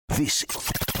This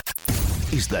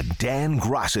is the Dan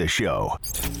Graca Show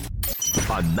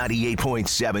on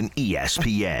 98.7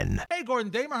 ESPN. Hey,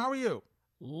 Gordon Damer, how are you?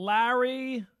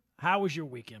 Larry, how was your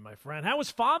weekend, my friend? How was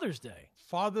Father's Day?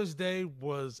 Father's Day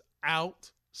was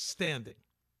outstanding.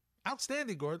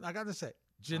 Outstanding, Gordon, I got to say.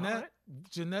 Jeanette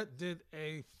did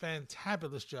a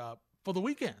fantabulous job for the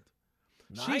weekend.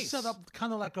 Nice. She set up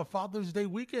kind of like a Father's Day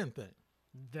weekend thing.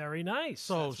 Very nice.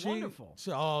 So That's wonderful.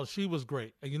 She was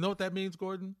great. And you know what that means,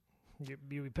 Gordon?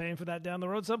 You'll be paying for that down the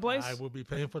road someplace? I will be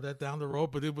paying for that down the road,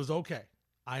 but it was okay.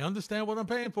 I understand what I'm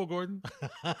paying for, Gordon.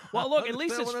 Well, look, at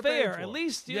least it's fair. At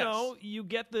least, you Yes. know, you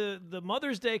get the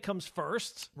Mother's Day comes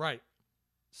first. Right.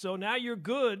 So now you're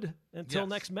good until Yes.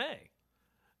 next May.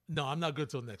 No, I'm not good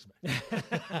till next May.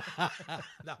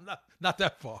 No, not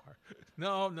that far.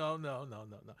 No.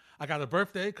 I got a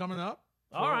birthday coming up.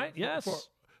 All right, yes.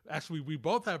 Actually, we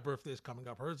both have birthdays coming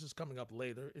up. Hers is coming up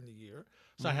later in the year.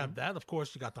 So I have that. Of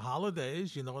course, you got the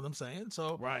holidays. You know what I'm saying?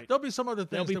 So Right. there'll be some other things.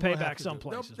 There'll be that we'll payback have to do.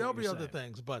 someplace, is There'll what be you're other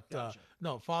saying. things. But Gotcha.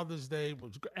 no, Father's Day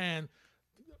was great. And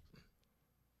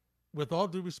with all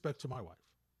due respect to my wife,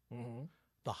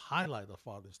 the highlight of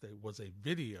Father's Day was a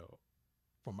video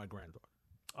from my granddaughter.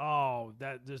 Oh,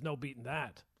 there's no beating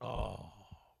that. Oh,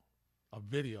 a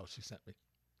video she sent me.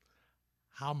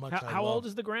 How much How old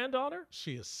is the granddaughter?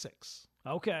 She is 6.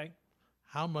 Okay.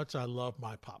 How much I love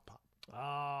my pop-pop.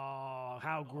 Oh,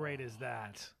 how great is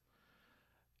that?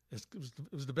 It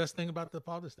was the best thing about the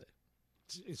Father's Day.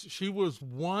 She was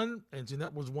 1 and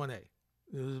Jeanette was 1A.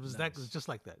 It was just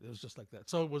like that. It was just like that.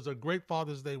 So it was a great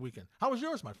Father's Day weekend. How was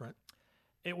yours, my friend?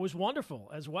 It was wonderful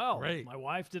as well. Great. My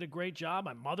wife did a great job.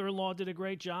 My mother-in-law did a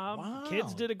great job. Wow.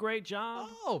 Kids did a great job.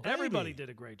 Oh, baby. Everybody did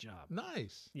a great job.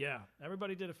 Nice. Yeah,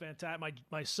 everybody did a fantastic.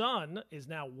 My son is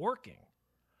now working.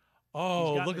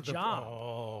 Oh, gotten look a at the job.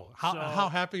 Oh, So- how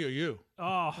happy are you?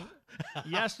 Oh,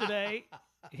 yesterday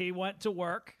he went to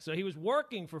work. So he was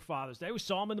working for Father's Day. We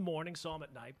saw him in the morning, saw him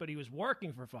at night, but he was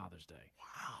working for Father's Day.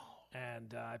 Wow.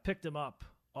 And I picked him up.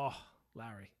 Oh,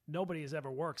 Larry, nobody has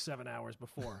ever worked 7 hours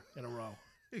before in a row.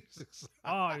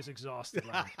 Oh, he was exhausted,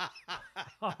 Larry.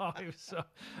 Oh, he was so.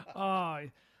 Oh,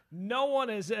 no one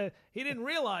is. He didn't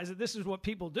realize that this is what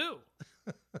people do.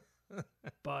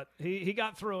 But he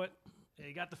got through it.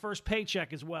 He got the first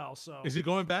paycheck as well. So Is he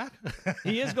going back?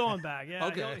 he is going back. Yeah,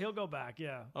 Okay. he'll go back.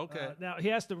 Yeah. Okay. Now he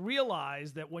has to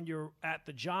realize that when you're at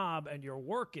the job and you're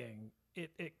working,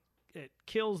 it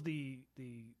kills the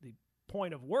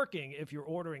point of working if you're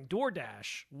ordering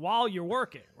DoorDash while you're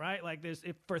working, right? Like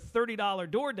if for $30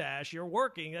 DoorDash you're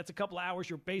working, that's a couple hours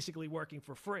you're basically working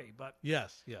for free. But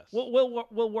Yes.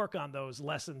 we'll work on those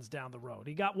lessons down the road.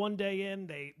 He got 1 day in.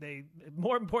 They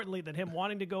more importantly than him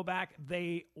wanting to go back,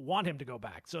 they want him to go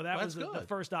back. So that was the good.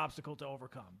 first obstacle to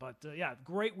overcome. But yeah,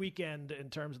 great weekend in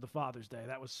terms of the Father's Day.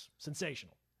 That was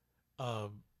sensational.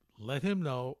 Let him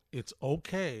know it's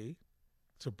okay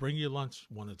to bring your lunch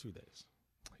 1 or 2 days.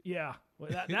 Yeah,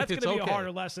 well, that's going It's to be okay. a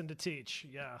harder lesson to teach.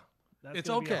 Yeah, that's It's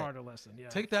going to be a okay. harder lesson. Yeah,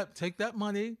 Take that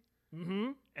money,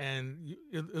 and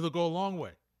it'll go a long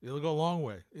way. It'll go a long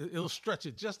way. It'll stretch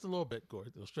it just a little bit, Gord.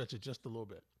 It'll stretch it just a little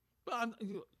bit. But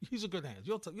he's a good hand.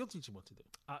 You'll teach him what to do.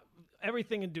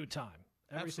 everything in due time.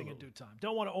 Everything Absolutely. in due time.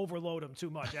 Don't want to overload him too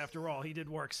much. After all, he did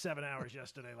work 7 hours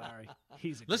yesterday, Larry.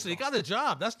 He's Listen, he exhausted. got a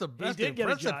job. That's the He best did get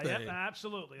a impressive job. thing. Yep,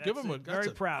 absolutely. Give That's him it. that's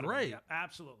very proud of him. great. Yeah,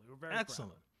 absolutely. We're very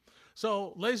Excellent. proud.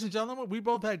 So, ladies and gentlemen, we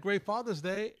both had great Father's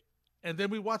Day, and then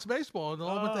we watched baseball, and it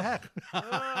all went to heck.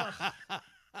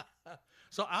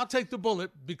 So I'll take the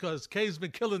bullet because Kay's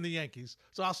been killing the Yankees.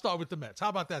 So I'll start with the Mets. How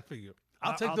about that for you?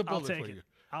 I'll take the bullet take for it. you.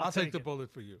 I'll take take the it.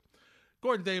 bullet for you.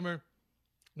 Gordon Damer,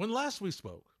 when last we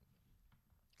spoke,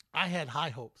 I had high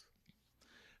hopes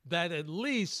that at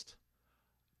least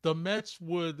the Mets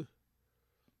would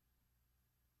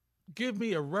give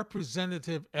me a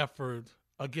representative effort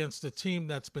against a team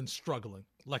that's been struggling,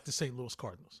 like the St. Louis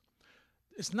Cardinals.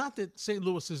 It's not that St.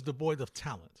 Louis is devoid of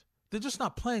talent. They're just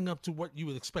not playing up to what you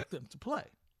would expect them to play.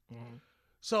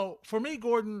 So for me,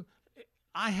 Gordon,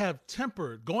 I have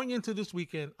tempered, going into this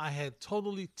weekend, I had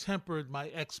totally tempered my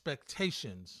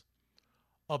expectations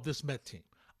of this Met team.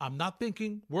 I'm not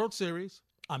thinking World Series.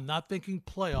 I'm not thinking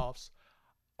playoffs.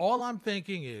 All I'm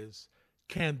thinking is,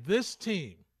 can this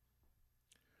team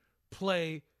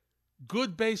play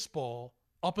good baseball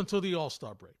up until the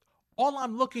All-Star break? All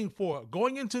I'm looking for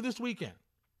going into this weekend,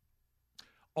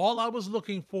 all I was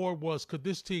looking for was, could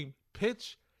this team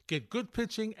pitch, get good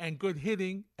pitching and good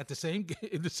hitting at the same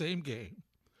in the same game?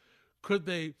 Could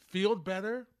they field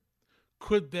better?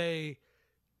 Could they,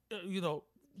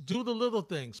 do the little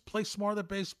things, play smarter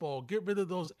baseball, get rid of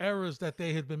those errors that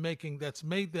they had been making that's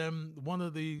made them one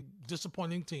of the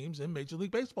disappointing teams in Major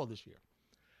League Baseball this year?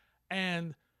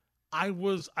 And I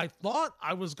thought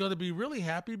I was going to be really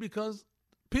happy because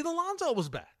Pete Alonso was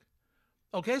back.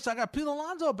 Okay, so I got Pete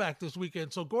Alonso back this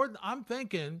weekend. So, Gordon, I'm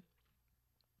thinking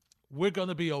we're going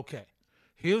to be okay.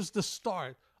 Here's the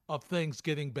start of things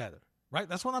getting better, right?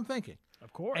 That's what I'm thinking.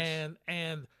 Of course.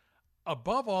 And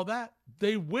above all that,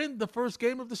 they win the first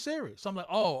game of the series. So I'm like,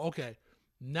 oh, okay.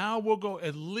 Now we'll go.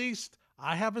 At least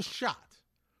I have a shot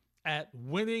at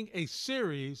winning a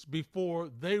series before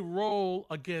they roll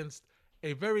against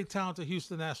a very talented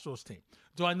Houston Astros team.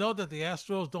 Do I know that the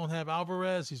Astros don't have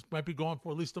Alvarez? He might be gone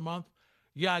for at least a month.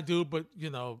 Yeah, I do. But,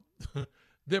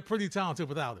 they're pretty talented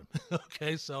without him.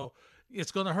 Okay, so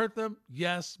it's going to hurt them.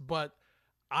 Yes, but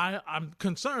I'm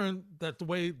concerned that the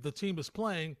way the team is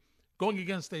playing, going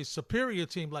against a superior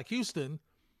team like Houston,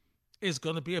 is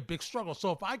going to be a big struggle.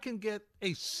 So if I can get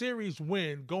a series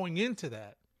win going into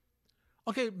that,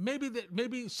 okay,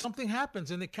 maybe something happens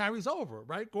and it carries over,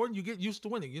 right, Gordon? You get used to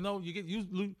winning. You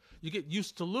get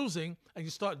used to losing, and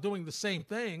you start doing the same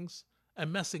things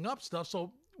and messing up stuff.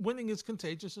 So winning is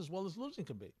contagious as well as losing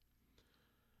can be.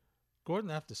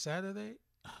 Gordon, after Saturday,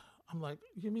 I'm like,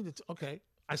 you mean it's okay?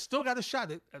 I still got a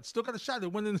shot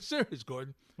at winning the series,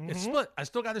 Gordon. Mm-hmm. It's split. I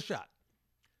still got a shot.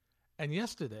 And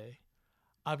yesterday,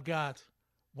 I've got,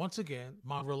 once again,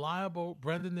 my reliable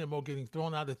Brandon Nimmo getting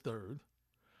thrown out at third.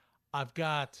 I've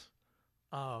got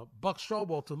Buck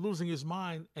Showalter losing his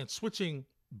mind and switching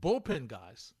bullpen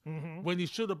guys when he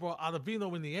should have brought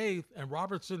Ottavino in the 8th and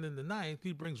Robertson in the 9th.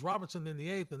 He brings Robertson in the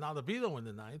 8th and Ottavino in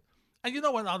the 9th. And you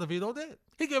know what Ottavino did?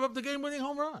 He gave up the game-winning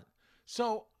home run.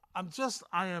 So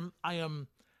I am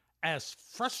as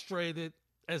frustrated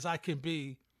as I can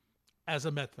be as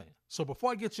a Met fan. So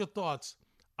before I get your thoughts,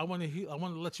 I want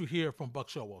to let you hear from Buck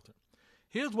Showalter.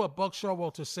 Here's what Buck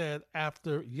Showalter said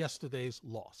after yesterday's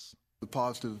loss. The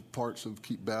positive parts of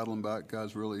keep battling back,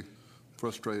 guys really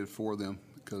frustrated for them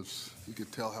because you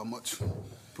could tell how much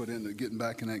put into getting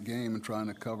back in that game and trying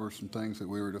to cover some things that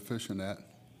we were deficient at.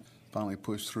 Finally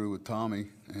pushed through with Tommy,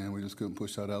 and we just couldn't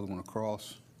push that other one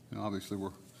across. Obviously,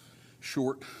 we're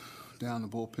short down the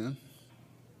bullpen.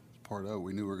 Part of it,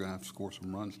 we knew we were going to have to score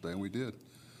some runs today, and we did.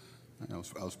 I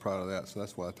was proud of that, so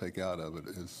that's what I take out of it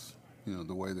is,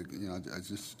 the way that,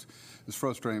 it's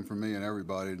frustrating for me and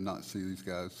everybody to not see these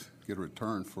guys get a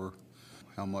return for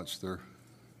how much they're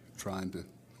trying to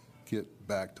get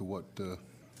back to what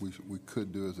we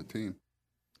could do as a team.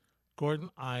 Gordon,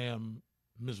 I am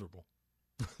miserable.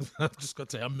 I'm just going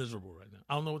to say I'm miserable right now.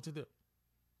 I don't know what to do.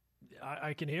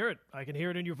 I can hear it. I can hear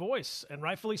it in your voice, and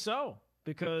rightfully so.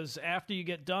 Because after you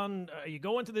get done, you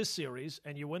go into this series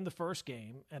and you win the first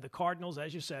game, and the Cardinals,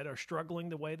 as you said, are struggling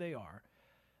the way they are.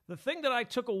 The thing that I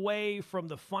took away from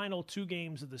the final 2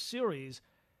 games of the series,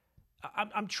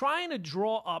 I'm trying to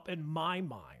draw up in my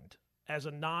mind as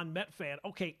a non-Met fan,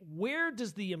 okay, where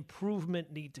does the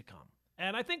improvement need to come?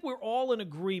 And I think we're all in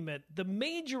agreement. The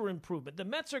major improvement, the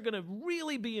Mets are going to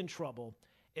really be in trouble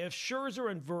if Scherzer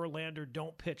and Verlander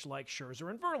don't pitch like Scherzer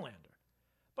and Verlander.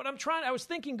 But I was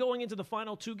thinking going into the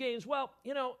final 2 games, well,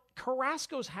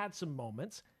 Carrasco's had some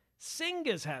moments.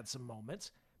 Senga's had some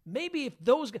moments. Maybe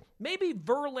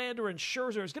Verlander and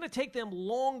Scherzer is going to take them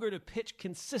longer to pitch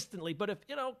consistently. But if,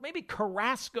 maybe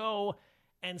Carrasco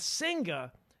and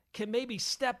Senga can maybe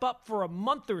step up for a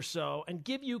month or so and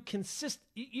give you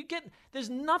there's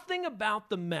nothing about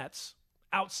the Mets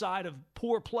outside of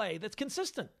poor play that's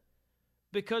consistent.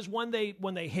 Because when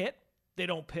they hit, they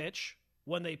don't pitch.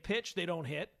 When they pitch, they don't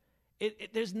hit.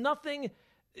 There's nothing.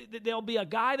 There'll be a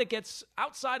guy that gets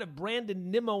outside of Brandon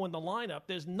Nimmo in the lineup.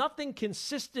 There's nothing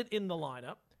consistent in the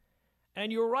lineup.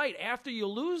 And you're right. After you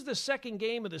lose the second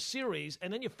game of the series,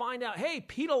 and then you find out, hey,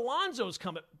 Pete Alonso's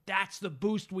coming. That's the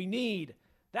boost we need.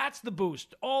 That's the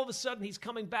boost. All of a sudden, he's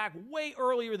coming back way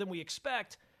earlier than we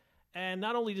expect. And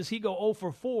not only does he go 0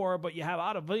 for 4, but you have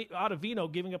Ottavino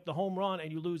giving up the home run,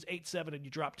 and you lose 8-7, and you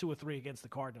drop 2 or 3 against the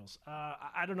Cardinals.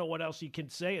 I don't know what else you can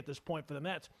say at this point for the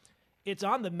Mets. It's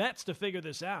on the Mets to figure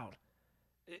this out.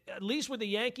 At least with the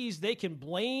Yankees, they can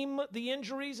blame the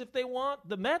injuries if they want.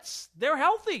 The Mets, they're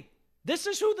healthy. This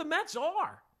is who the Mets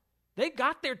are. They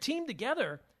got their team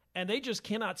together, and they just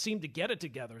cannot seem to get it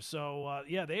together. So,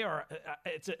 they are.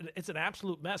 It's an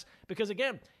absolute mess. Because,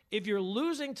 again, if you're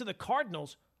losing to the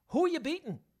Cardinals, who are you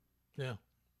beating? Yeah.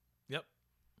 Yep.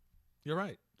 You're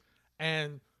right.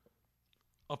 And,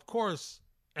 of course,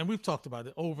 and we've talked about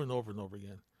it over and over and over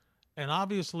again. And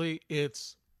obviously,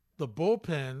 it's the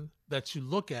bullpen that you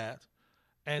look at,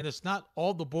 and it's not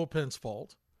all the bullpen's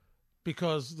fault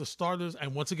because the starters,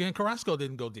 and once again, Carrasco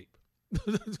didn't go deep.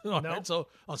 Right? So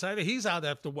on Saturday, he's out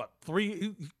after 3?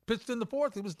 He pitched in the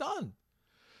 4th. He was done.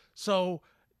 So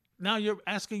now you're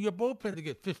asking your bullpen to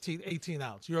get 15, 18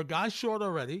 outs. You're a guy short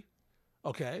already,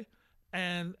 okay?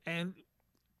 And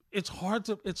it's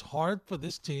hard for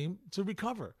this team to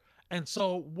recover. And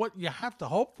so what you have to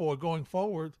hope for going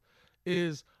forward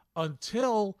is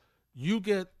until you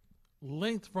get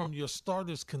length from your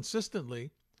starters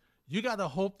consistently, you got to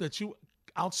hope that you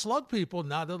outslug people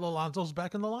now that Alonso's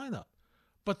back in the lineup.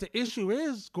 But the issue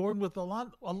is, Gordon, with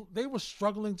Alonso, they were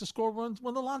struggling to score runs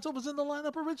when Alonso was in the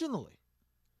lineup originally.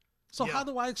 So how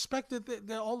do I expect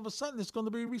that all of a sudden it's going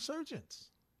to be a resurgence?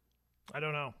 I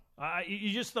don't know.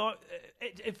 You just thought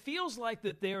it feels like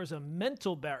that there's a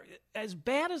mental barrier. As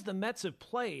bad as the Mets have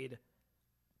played,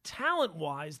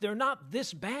 talent-wise, they're not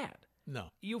this bad. No.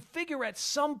 You figure at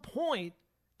some point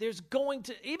there's going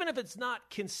to, even if it's not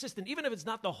consistent, even if it's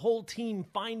not the whole team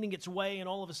finding its way and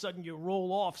all of a sudden you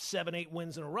roll off 7-8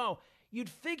 wins in a row, you'd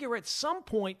figure at some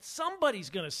point somebody's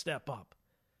going to step up.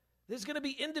 There's going to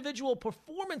be individual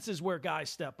performances where guys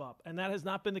step up, and that has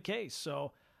not been the case.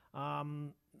 So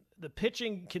the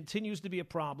pitching continues to be a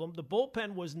problem. The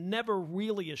bullpen was never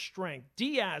really a strength.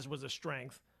 Diaz was a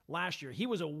strength last year. He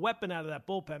was a weapon out of that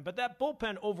bullpen, but that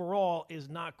bullpen overall is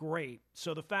not great.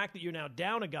 So the fact that you're now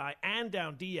down a guy and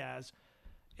down Diaz,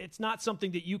 it's not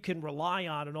something that you can rely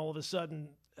on and all of a sudden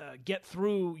get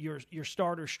through your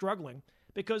starter struggling,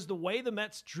 because the way the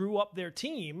Mets drew up their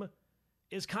team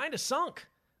is kind of sunk.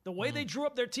 The way they drew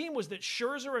up their team was that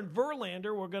Scherzer and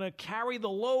Verlander were going to carry the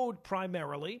load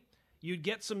primarily. You'd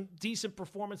get some decent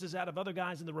performances out of other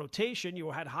guys in the rotation.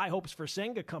 You had high hopes for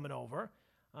Senga coming over.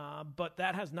 But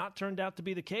that has not turned out to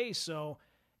be the case. So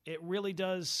it really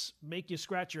does make you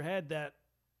scratch your head that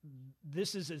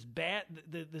this is as bad.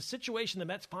 The situation the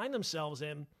Mets find themselves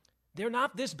in, they're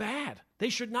not this bad. They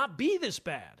should not be this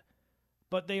bad.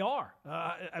 But they are.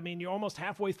 I mean, you're almost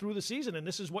halfway through the season, and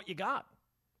this is what you got.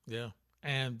 Yeah.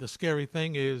 And the scary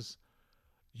thing is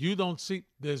you don't see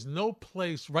 – there's no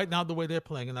place right now the way they're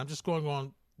playing, and I'm just going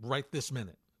on right this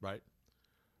minute, right?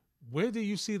 Where do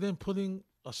you see them putting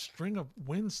 – a string of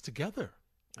wins together?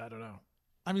 I don't know.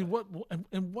 I mean, what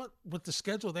with the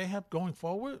schedule they have going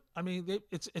forward? I mean,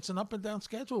 it's an up and down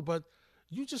schedule, but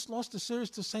you just lost the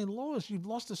series to St. Louis. You've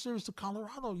lost the series to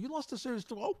Colorado. You lost the series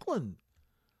to Oakland.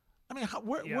 I mean,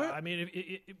 where? I mean,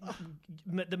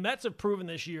 the Mets have proven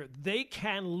this year they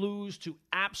can lose to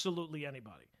absolutely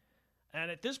anybody.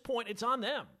 And at this point, it's on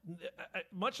them.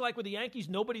 Much like with the Yankees,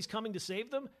 nobody's coming to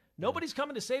save them. Nobody's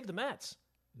coming to save the Mets.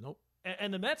 Nope.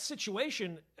 And the Mets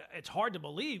situation, it's hard to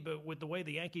believe, but with the way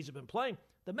the Yankees have been playing,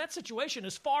 the Mets situation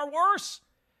is far worse.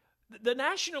 The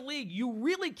National League, you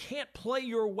really can't play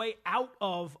your way out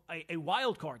of a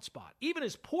wild card spot. Even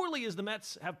as poorly as the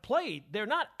Mets have played, they're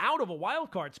not out of a wild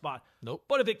card spot. Nope.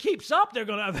 But if it keeps up, they're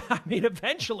going to, I mean,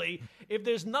 eventually, if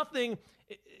there's nothing,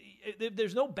 if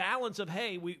there's no balance of,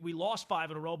 hey, we lost 5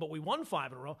 in a row, but we won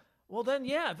 5 in a row, well, then,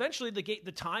 yeah, eventually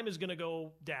the time is going to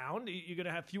go down. You're going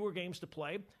to have fewer games to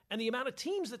play. And the amount of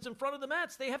teams that's in front of the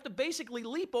Mets, they have to basically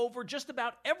leap over just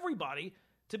about everybody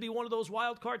to be one of those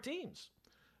wild card teams.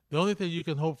 The only thing you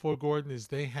can hope for, Gordon, is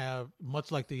they have,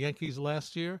 much like the Yankees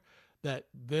last year, where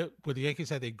the Yankees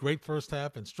had a great first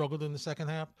half and struggled in the second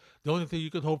half. The only thing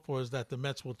you could hope for is that the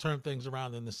Mets will turn things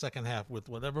around in the second half with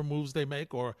whatever moves they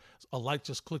make, or a light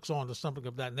just clicks on or something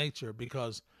of that nature,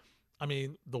 because I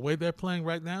mean, the way they're playing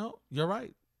right now, you're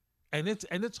right, and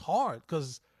it's hard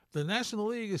because the National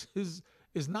League is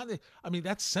not. I mean,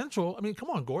 that's Central. I mean,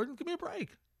 come on, Gordon, give me a break.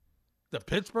 The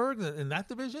Pittsburgh in that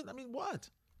division. I mean,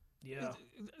 what? Yeah,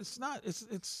 it's not. It's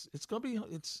gonna be.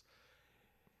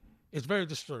 It's very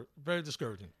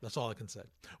discouraging. That's all I can say.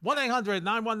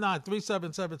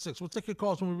 1-800-919-3776. We'll take your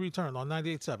calls when we return on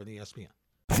 98.7 ESPN.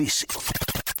 This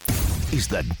is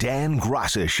the Dan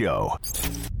Graca Show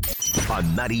on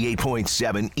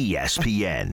 98.7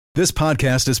 ESPN. This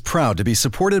podcast is proud to be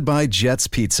supported by Jets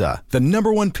Pizza, the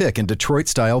 #1 pick in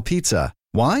Detroit-style pizza.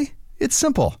 Why? It's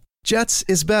simple. Jets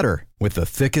is better. With the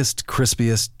thickest,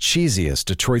 crispiest, cheesiest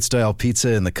Detroit-style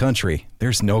pizza in the country,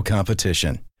 there's no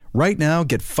competition. Right now,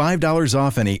 get $5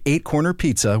 off any 8-corner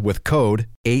pizza with code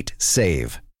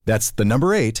 8SAVE. That's the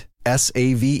number 8,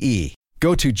 SAVE.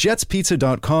 Go to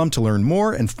jetspizza.com to learn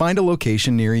more and find a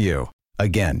location near you.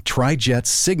 Again, try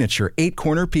Jet's signature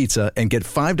 8-corner pizza and get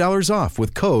 $5 off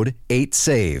with code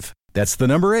 8SAVE. That's the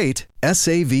number 8,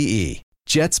 SAVE.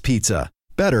 Jet's Pizza.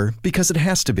 Better because it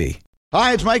has to be.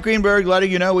 Hi, it's Mike Greenberg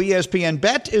letting you know ESPN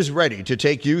Bet is ready to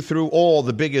take you through all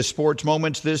the biggest sports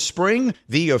moments this spring.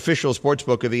 The official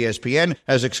sportsbook of ESPN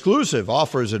has exclusive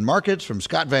offers and markets from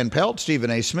Scott Van Pelt,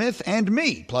 Stephen A. Smith, and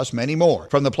me, plus many more.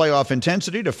 From the playoff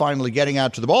intensity to finally getting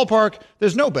out to the ballpark,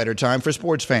 there's no better time for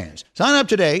sports fans. Sign up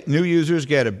today. New users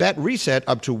get a bet reset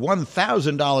up to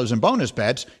 $1,000 in bonus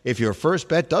bets if your first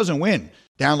bet doesn't win.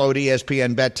 Download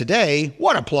ESPN Bet today.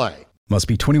 What a play. Must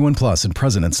be 21 plus and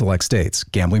present in select states.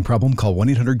 Gambling problem? Call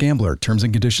 1-800-GAMBLER. Terms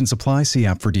and conditions apply. See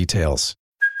app for details.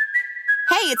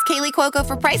 Hey, it's Kaylee Cuoco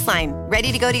for Priceline.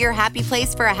 Ready to go to your happy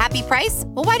place for a happy price?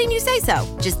 Well, why didn't you say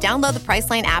so? Just download the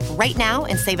Priceline app right now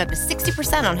and save up to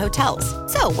 60% on hotels.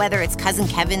 So whether it's Cousin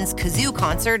Kevin's Kazoo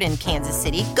Concert in Kansas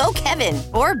City, go Kevin,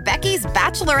 or Becky's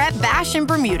Bachelorette Bash in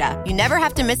Bermuda, you never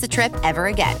have to miss a trip ever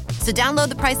again. So download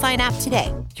the Priceline app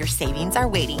today. Your savings are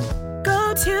waiting.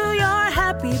 Go to your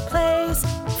happy place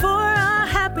for a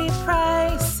happy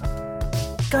price.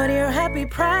 Go to your happy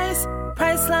price,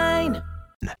 Priceline.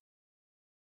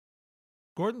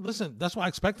 Gordon, listen, that's what I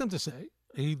expect him to say.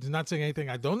 He's not saying anything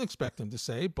I don't expect him to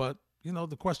say, but,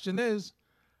 the question is,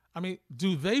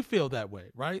 do they feel that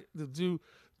way, right? Do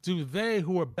they,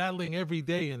 who are battling every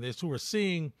day in this, who are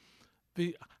seeing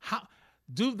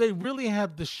do they really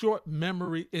have the short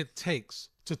memory it takes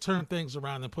to turn things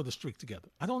around and put a streak together?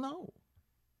 I don't know.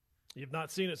 You've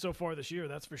not seen it so far this year,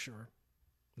 that's for sure.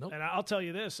 Nope. And I'll tell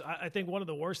you this, I think one of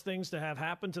the worst things to have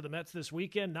happen to the Mets this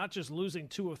weekend, not just losing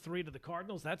 2 of 3 to the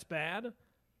Cardinals, that's bad.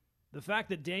 The fact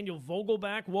that Daniel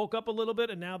Vogelbach woke up a little bit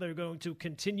and now they're going to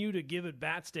continue to give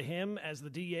at-bats to him as the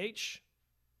DH,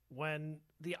 when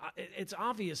it's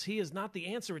obvious he is not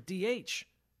the answer at DH.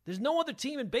 There's no other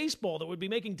team in baseball that would be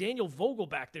making Daniel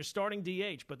Vogelbach their starting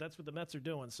DH, but that's what the Mets are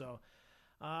doing. So,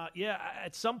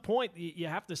 at some point you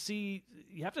have to see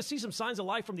some signs of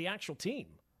life from the actual team.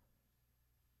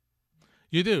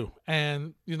 You do.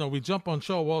 And, we jump on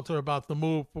show, Walter, about the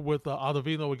move with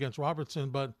Ottavino against Robertson.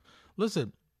 But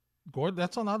listen, Gordon,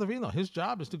 that's on Ottavino. His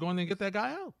job is to go in and get that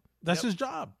guy out. That's his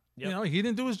job. Yep. He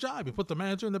didn't do his job. He put the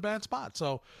manager in the bad spot.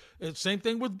 So it's same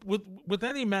thing with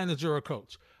any manager or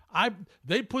coach.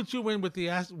 They put you in with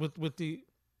the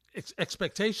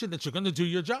expectation that you're going to do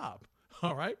your job.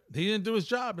 All right. He didn't do his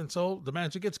job, and so the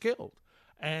manager gets killed.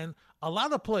 And a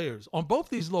lot of players on both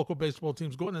these local baseball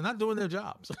teams going and not doing their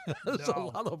jobs. There's a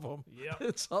lot of them. Yep.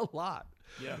 It's a lot.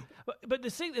 Yeah. But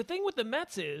the thing with the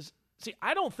Mets is,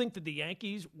 I don't think that the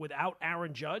Yankees, without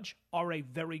Aaron Judge, are a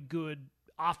very good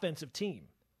offensive team.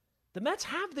 The Mets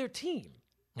have their team.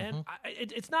 And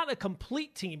it's not a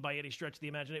complete team by any stretch of the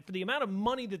imagination. For the amount of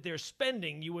money that they're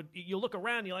spending, you look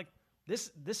around and you're like,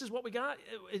 this is what we got?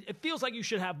 It feels like you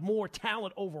should have more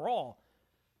talent overall.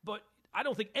 But I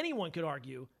don't think anyone could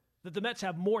argue that the Mets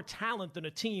have more talent than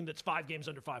a team that's 5 games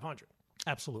under 500.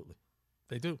 Absolutely.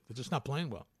 They do. They're just not playing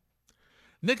well.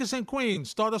 Nick is in Queens.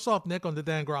 Start us off, Nick, on the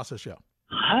Dan Graca Show.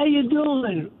 How you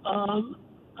doing? How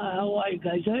are you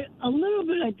guys?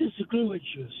 I disagree with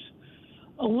you.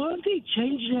 What if they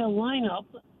change their lineup?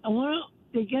 And what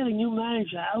if they get a new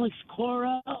manager, Alex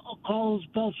Cora or Carlos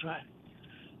Beltran?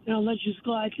 Let's just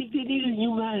go. I think they need a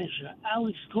new manager.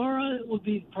 Alex Cora would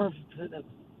be perfect for them.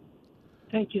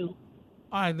 Thank you.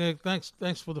 All right, Nick.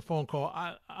 Thanks for the phone call.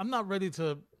 I'm not ready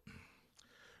to,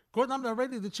 Gordon. I'm not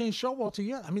ready to change Showalter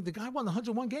yet. The guy won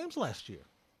 101 games last year.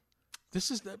 This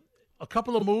is a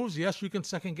couple of moves. Yes, you can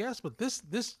second guess, but this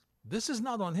is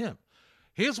not on him.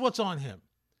 Here's what's on him.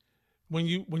 When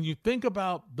you think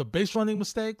about the base running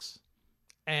mistakes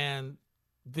and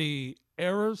the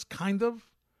errors,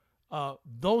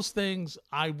 those things,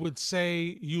 I would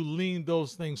say you lean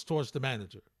those things towards the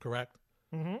manager, correct?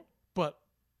 Mm-hmm. But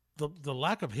the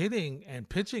lack of hitting and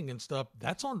pitching and stuff,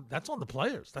 that's on the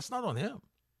players. That's not on him.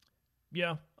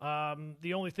 Yeah.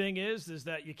 The only thing is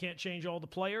that you can't change all the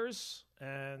players.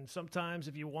 And sometimes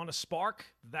if you want to spark,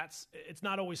 it's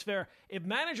not always fair. If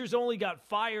managers only got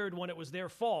fired when it was their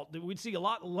fault, we'd see a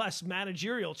lot less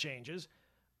managerial changes.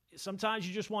 Sometimes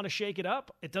you just want to shake it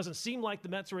up. It doesn't seem like the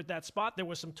Mets are at that spot. There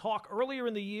was some talk earlier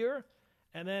in the year,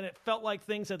 and then it felt like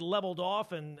things had leveled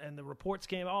off, and the reports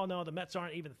came, oh, no, the Mets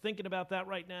aren't even thinking about that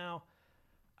right now.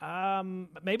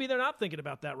 Maybe they're not thinking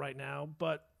about that right now,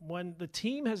 but when the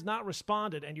team has not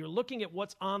responded and you're looking at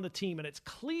what's on the team and it's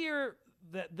clear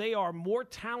that they are more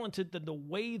talented than the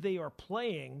way they are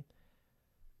playing,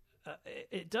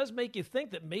 it does make you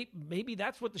think that maybe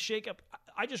that's what the shakeup.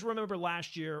 I just remember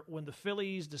last year when the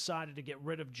Phillies decided to get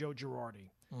rid of Joe Girardi.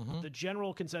 Mm-hmm. The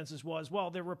general consensus was, well,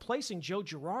 they're replacing Joe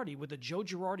Girardi with a Joe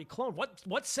Girardi clone.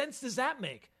 What sense does that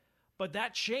make? But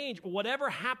that change, whatever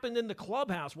happened in the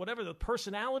clubhouse, whatever the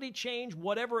personality change,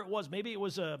 whatever it was, maybe it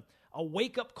was a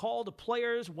wake-up call to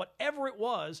players, whatever it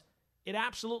was, It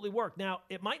absolutely worked. Now,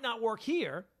 it might not work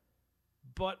here,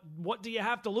 but what do you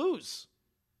have to lose?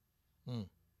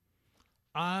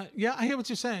 Yeah, I hear what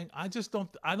you're saying. I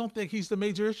don't think he's the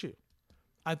major issue.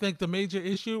 I think the major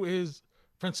issue is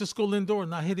Francisco Lindor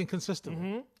not hitting consistently.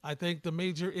 Mm-hmm. I think the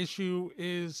major issue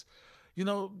is,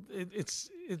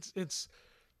 it's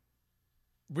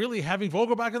really having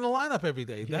Vogel back in the lineup every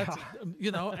day. That's,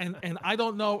 and I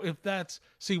don't know if that's,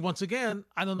 once again,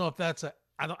 I don't know if that's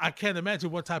I can't imagine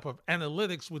what type of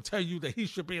analytics would tell you that he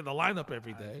should be in the lineup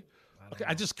every day.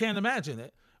 I just can't imagine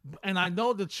it. And I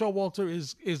know that Showalter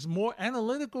is more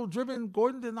analytical driven,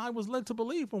 Gordon, than I was led to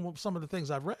believe from some of the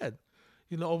things I've read,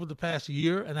 over the past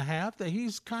year and a half, that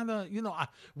he's kind of,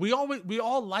 we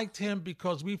all liked him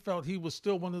because we felt he was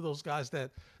still one of those guys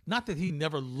that, not that he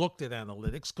never looked at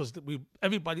analytics, because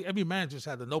every manager's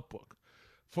had a notebook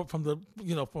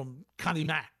from Connie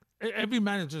Mack. Every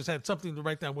manager's had something to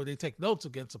write down where they take notes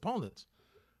against opponents.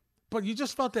 But you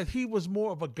just felt that he was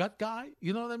more of a gut guy,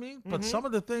 you know what I mean? Mm-hmm. But some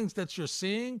of the things that you're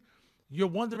seeing, you're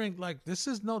wondering, like, this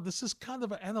is kind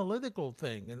of an analytical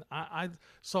thing. And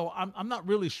so I'm not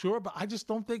really sure, but I just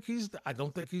don't think he's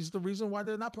the reason why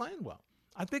they're not playing well.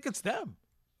 I think it's them.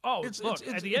 Oh, at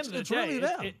the end of the day, really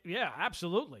them. Yeah,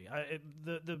 absolutely.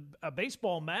 A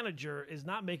baseball manager is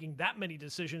not making that many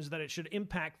decisions that it should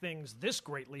impact things this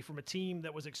greatly from a team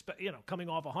that was coming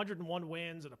off 101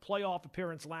 wins and a playoff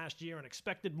appearance last year and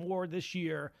expected more this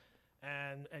year.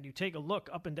 And you take a look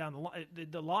up and down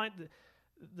the line,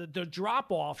 the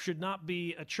drop off should not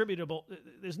be attributable.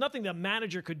 There's nothing the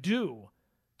manager could do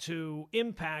to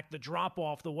impact the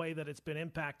drop-off the way that it's been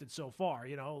impacted so far,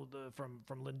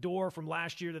 from Lindor from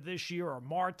last year to this year, or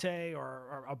Marte,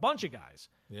 or a bunch of guys.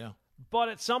 Yeah. But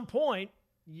at some point,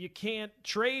 you can't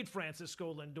trade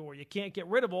Francisco Lindor. You can't get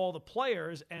rid of all the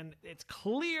players, and it's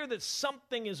clear that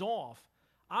something is off.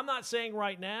 I'm not saying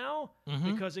right now,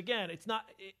 because, again, it's not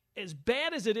as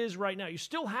bad as it is right now. You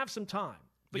still have some time,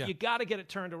 but you got to get it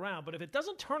turned around. But if it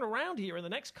doesn't turn around here in the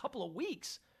next couple of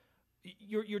weeks,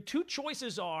 your two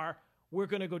choices are, we're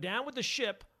going to go down with the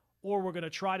ship, or we're going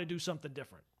to try to do something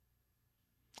different.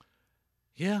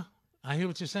 Yeah, I hear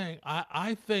what you're saying.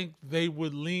 I think they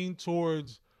would lean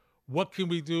towards, what can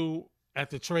we do at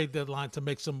the trade deadline to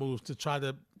make some moves, to try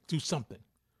to do something,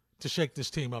 to shake this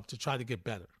team up, to try to get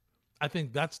better. I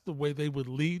think that's the way they would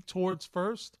lead towards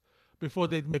first before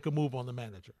they'd make a move on the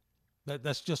manager.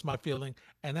 That's just my feeling.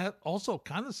 And that also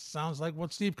kind of sounds like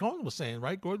what Steve Cohen was saying,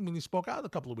 right, Gordon, when he spoke out a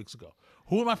couple of weeks ago.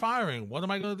 Who am I firing? What am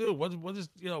I going to do? What is,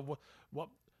 what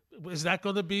is that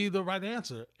going to be the right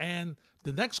answer? And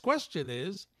the next question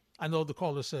is, I know the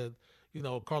caller said,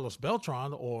 Carlos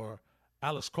Beltran or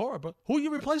Alex Cora, but who are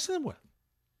you replacing him with?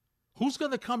 Who's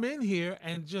going to come in here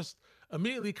and just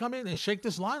immediately come in and shake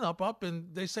this lineup up,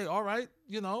 and they say, all right,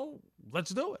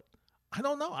 let's do it? I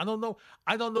don't know.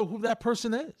 I don't know who that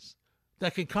person is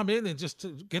that can come in and just to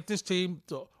get this team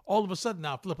to all of a sudden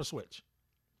now flip a switch.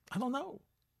 I don't know.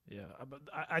 Yeah, but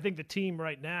I think the team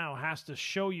right now has to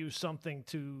show you something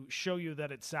to show you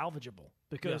that it's salvageable,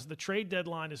 because the trade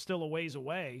deadline is still a ways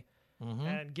away. Mm-hmm.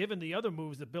 And given the other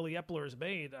moves that Billy Epler has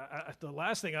made, the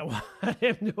last thing I want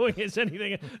him doing is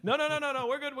anything. No,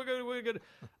 we're good.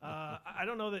 I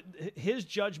don't know that his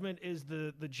judgment is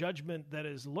the judgment that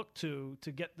is looked to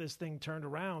get this thing turned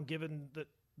around, given that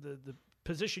the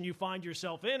position you find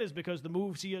yourself in is because the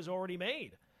moves he has already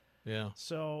made. Yeah.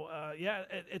 So,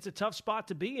 it's a tough spot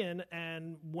to be in.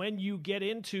 And when you get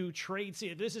into trade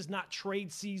season, this is not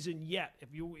trade season yet.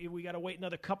 We got to wait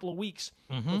another couple of weeks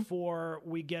before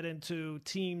we get into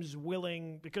teams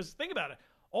willing, because think about it.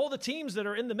 All the teams that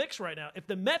are in the mix right now, if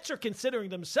the Mets are considering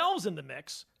themselves in the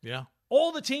mix,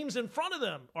 all the teams in front of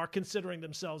them are considering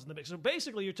themselves in the mix. So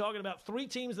basically you're talking about 3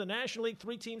 teams in the National League,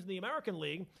 3 teams in the American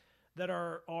League that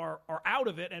are out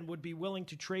of it and would be willing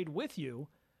to trade with you.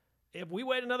 If we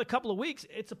wait another couple of weeks,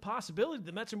 it's a possibility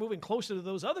the Mets are moving closer to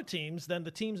those other teams than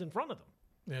the teams in front of them.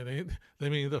 Yeah, they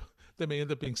may end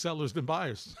up being sellers than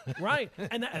buyers. Right.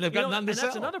 And they've got nothing to sell.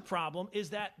 That's another problem,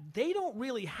 is that they don't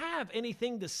really have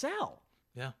anything to sell.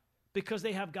 Yeah. Because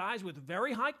they have guys with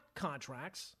very high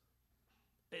contracts.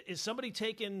 Is somebody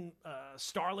taking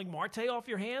Starling Marte off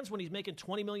your hands when he's making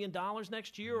 $20 million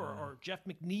next year? Or Jeff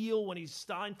McNeil when he's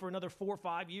signed for another 4 or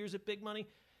 5 years at big money?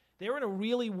 They're in a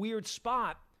really weird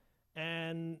spot.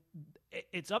 And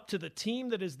it's up to the team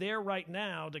that is there right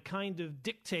now to kind of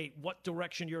dictate what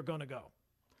direction you're going to go.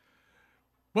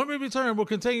 When we return, we'll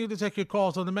continue to take your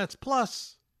calls on the Mets.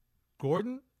 Plus,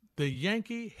 Gordon, the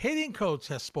Yankee hitting coach,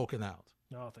 has spoken out.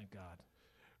 Oh, thank God.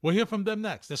 We'll hear from them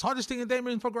next. It's Hardesty and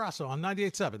Damon Graca on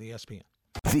 98.7 ESPN.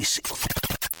 This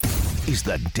is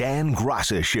the Dan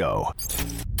Graca Show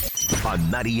on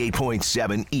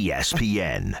 98.7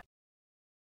 ESPN.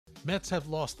 Mets have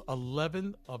lost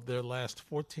 11 of their last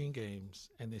 14 games,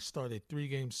 and they started a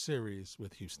 3-game series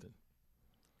with Houston.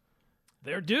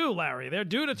 They're due, Larry. They're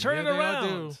due to turn it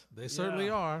around. They certainly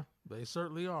are. They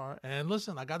certainly are. And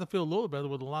listen, I got to feel a little better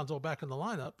with Alonso back in the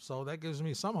lineup, so that gives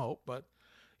me some hope. But,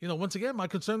 once again, my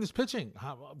concern is pitching.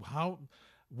 How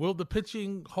will the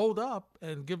pitching hold up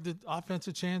and give the offense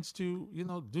a chance to,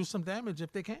 do some damage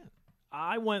if they can?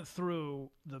 I went through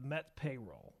the Met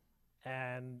payroll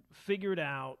and figured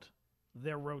out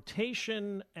their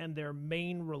rotation and their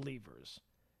main relievers,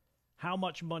 how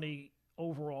much money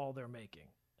overall they're making.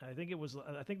 I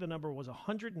think the number was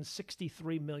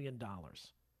 $163 million.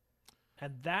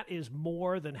 And that is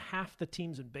more than half the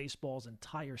teams in baseball's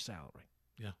entire salary.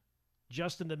 Yeah.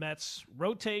 Just in the Mets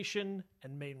rotation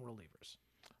and main relievers.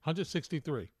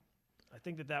 163. I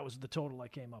think that was the total I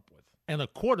came up with. And a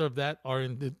quarter of that are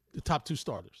in the top 2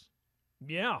 starters.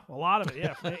 Yeah, a lot of it.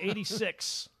 Yeah,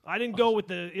 86. I didn't go with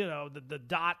the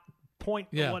dot point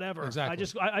or whatever.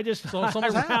 Exactly. I just so it's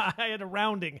almost half. I had a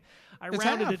rounding. I it's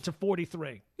rounded half. it to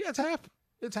 43. Yeah, it's half.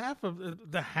 It's half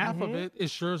of the half of it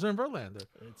is Scherzer and Verlander.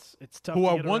 It's tough. Who to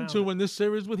are get 1-2 in this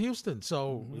series with Houston.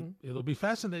 So it'll be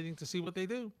fascinating to see what they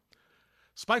do.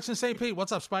 Spike's in St. Pete.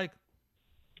 What's up, Spike?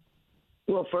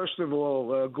 Well, first of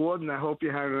all, Gordon, I hope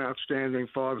you had an outstanding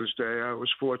Father's Day. I was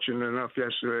fortunate enough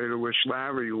yesterday to wish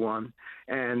Larry one.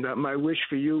 And my wish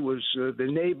for you was the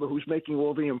neighbor who's making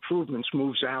all the improvements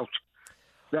moves out.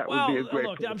 That would be a great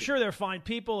look, I'm sure they're fine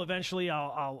people. Eventually,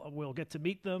 we'll get to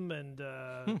meet them and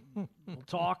we'll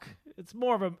talk. That's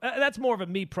more of a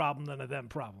me problem than a them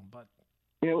problem. But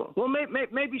well,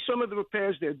 maybe some of the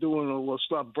repairs they're doing will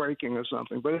start breaking or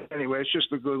something. But anyway, it's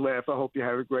just a good laugh. I hope you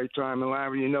had a great time. And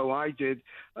Larry, I did.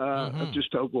 I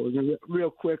just tell Gordon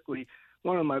real quickly.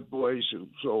 One of my boys who's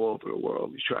all over the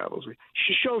world, he travels.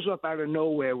 She shows up out of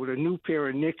nowhere with a new pair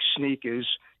of Knicks sneakers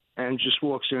and just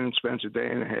walks in and spends a day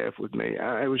and a half with me.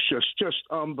 It was just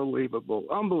unbelievable.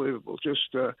 Just,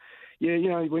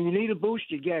 when you need a boost,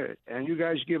 you get it. And you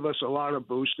guys give us a lot of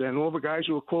boost. And all the guys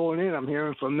who are calling in, I'm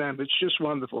hearing from them. It's just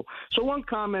wonderful. So one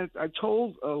comment, I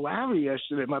told Larry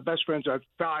yesterday, my best friend's a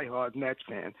diehard Mets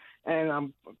fan. And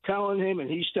I'm telling him,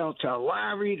 and he's tell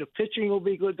Larry, the pitching will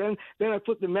be good. Then I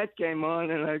put the Met game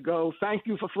on, and I go, thank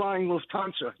you for flying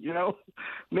Lufthansa.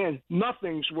 Man,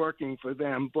 nothing's working for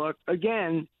them. But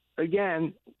again,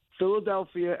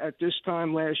 Philadelphia at this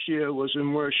time last year was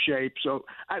in worse shape. So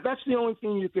that's the only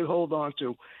thing you could hold on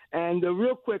to. And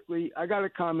real quickly, I got a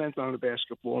comment on the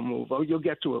basketball move. Oh, you'll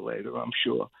get to it later, I'm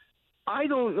sure. I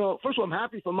don't know. First of all, I'm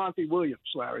happy for Monty Williams,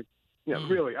 Larry. Yeah,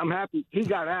 really, I'm happy he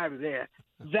got out of there.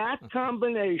 That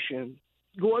combination,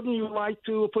 Gordon, you like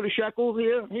to put a shekel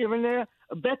here and there?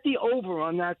 Bet the over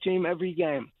on that team every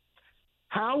game.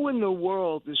 How in the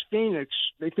world is Phoenix,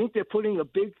 they think they're putting a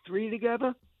big 3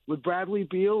 together with Bradley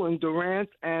Beal and Durant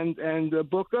and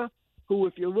Booker, who,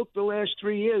 if you look the last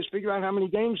 3 years, figure out how many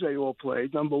games they all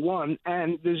played, number one.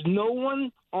 And there's no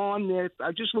one on there.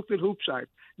 I just looked at HoopSite.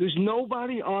 There's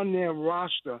nobody on their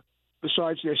roster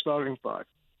besides their starting 5.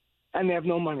 And they have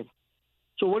no money.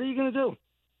 So what are you going to do?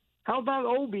 How about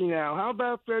Obi now? How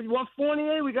about you want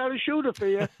Fournier? We got a shooter for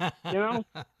you.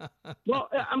 Well,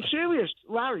 I'm serious,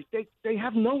 Larry. They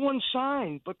have no one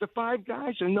signed but the 5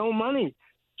 guys and no money.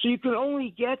 So you can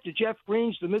only get the Jeff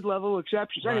Greens, the mid-level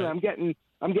exceptions. Anyway, I'm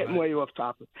getting way off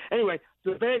topic. Anyway,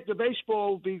 the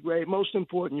baseball will be great. Most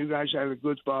important, you guys had a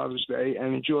good Father's Day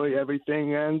and enjoy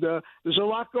everything. And there's a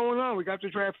lot going on. We got the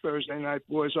draft Thursday night,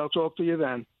 boys. I'll talk to you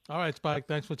then. All right, Spike.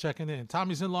 Thanks for checking in.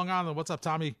 Tommy's in Long Island. What's up,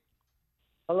 Tommy?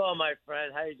 Hello, my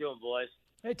friend. How you doing, boys?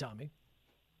 Hey, Tommy.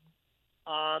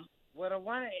 What I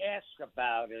want to ask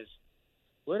about is,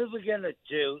 what are we going to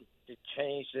do to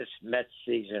change this Mets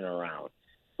season around?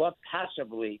 What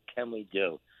possibly can we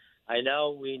do? I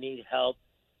know we need help,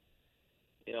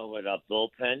 with a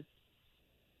bullpen.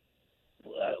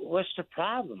 What's the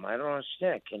problem? I don't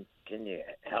understand. Can you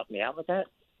help me out with that?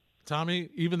 Tommy,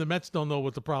 even the Mets don't know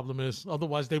what the problem is.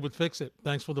 Otherwise, they would fix it.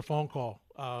 Thanks for the phone call.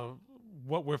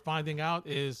 What we're finding out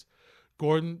is,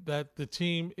 Gordon, that the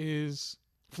team is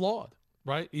flawed,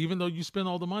 right? Even though you spend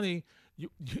all the money,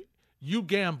 you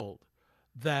gambled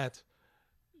that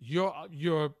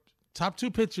your top 2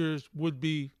 pitchers would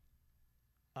be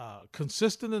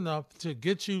consistent enough to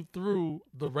get you through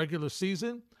the regular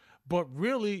season, but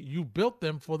really you built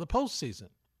them for the postseason,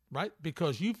 right?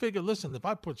 Because you figure, listen, if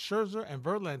I put Scherzer and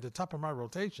Verlander at the top of my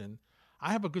rotation,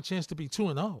 I have a good chance to be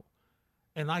 2-0.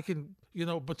 And I can,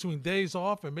 between days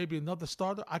off and maybe another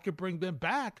starter, I could bring them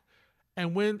back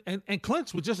and win and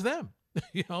clinch with just them.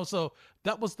 So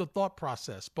that was the thought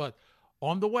process. But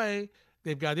on the way,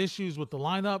 they've got issues with the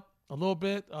lineup. a little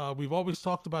bit. We've always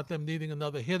talked about them needing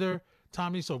another hitter,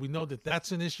 Tommy, so we know that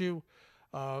that's an issue.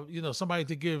 Somebody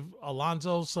to give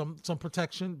Alonso some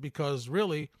protection, because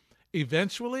really,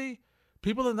 eventually,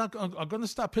 people are going to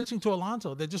stop pitching to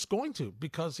Alonso. They're just going to,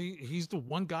 because he's the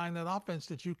one guy in that offense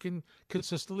that you can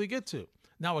consistently get to.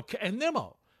 Now, and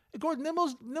Nimmo. Gordon,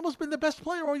 Nimmo's been the best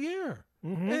player all year.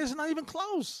 Mm-hmm. And it's not even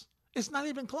close. It's not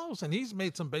even close. And he's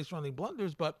made some base running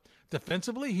blunders, but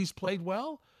defensively, he's played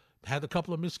well, had a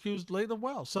couple of miscues later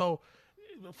well. So,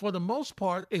 for the most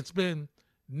part, it's been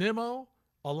Nimmo,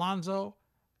 Alonso,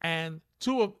 and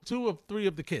two of three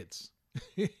of the kids.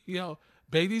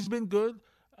 Beatty's been good.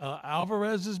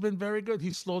 Alvarez has been very good.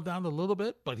 He's slowed down a little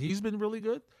bit, but he's been really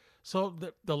good. So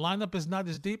the lineup is not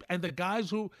as deep. And the guys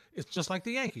who, it's just like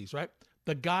the Yankees, right?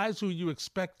 The guys who you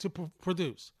expect to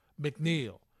produce,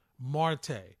 McNeil,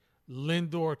 Marte,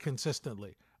 Lindor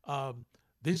consistently,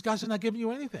 these guys are not giving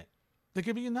you anything. They're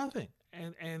giving you nothing.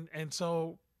 And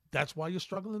so that's why you're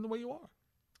struggling the way you are.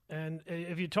 And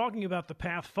if you're talking about the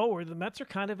path forward, the Mets are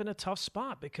kind of in a tough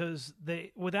spot, because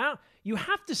you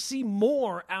have to see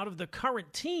more out of the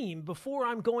current team before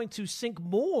I'm going to sink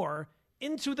more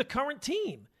into the current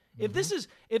team. Mm-hmm.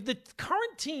 If the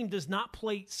current team does not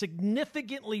play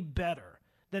significantly better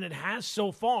than it has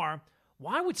so far,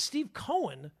 why would Steve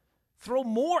Cohen throw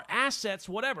more assets,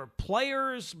 whatever,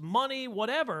 players, money,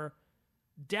 whatever,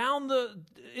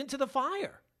 into the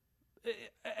fire?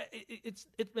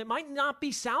 It might not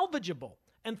be salvageable.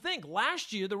 And think,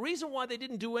 last year, the reason why they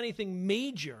didn't do anything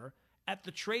major at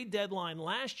the trade deadline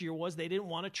last year was they didn't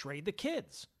want to trade the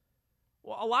kids.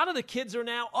 Well, a lot of the kids are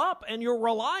now up, and you're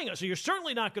relying on, so you're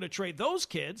certainly not going to trade those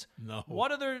kids. No.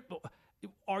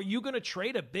 Are you going to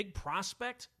trade a big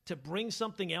prospect to bring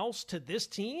something else to this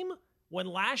team? When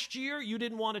last year you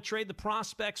didn't want to trade the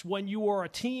prospects when you were a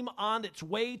team on its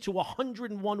way to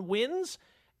 101 wins,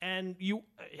 and you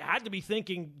had to be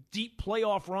thinking deep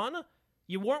playoff run.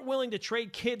 You weren't willing to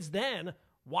trade kids then.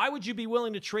 Why would you be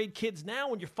willing to trade kids now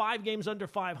when you're 5 games under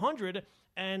 500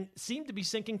 and seem to be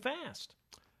sinking fast?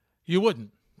 You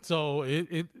wouldn't. So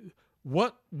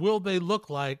what will they look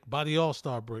like by the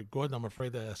All-Star break? Gordon, I'm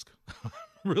afraid to ask.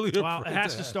 Really well, it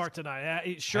has to start tonight.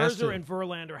 Scherzer and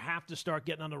Verlander have to start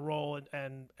getting on the roll,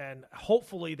 and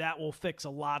hopefully that will fix a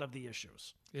lot of the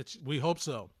issues. We hope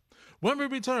so. When we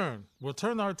return, we'll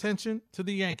turn our attention to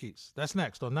the Yankees. That's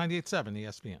next on 98.7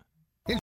 ESPN.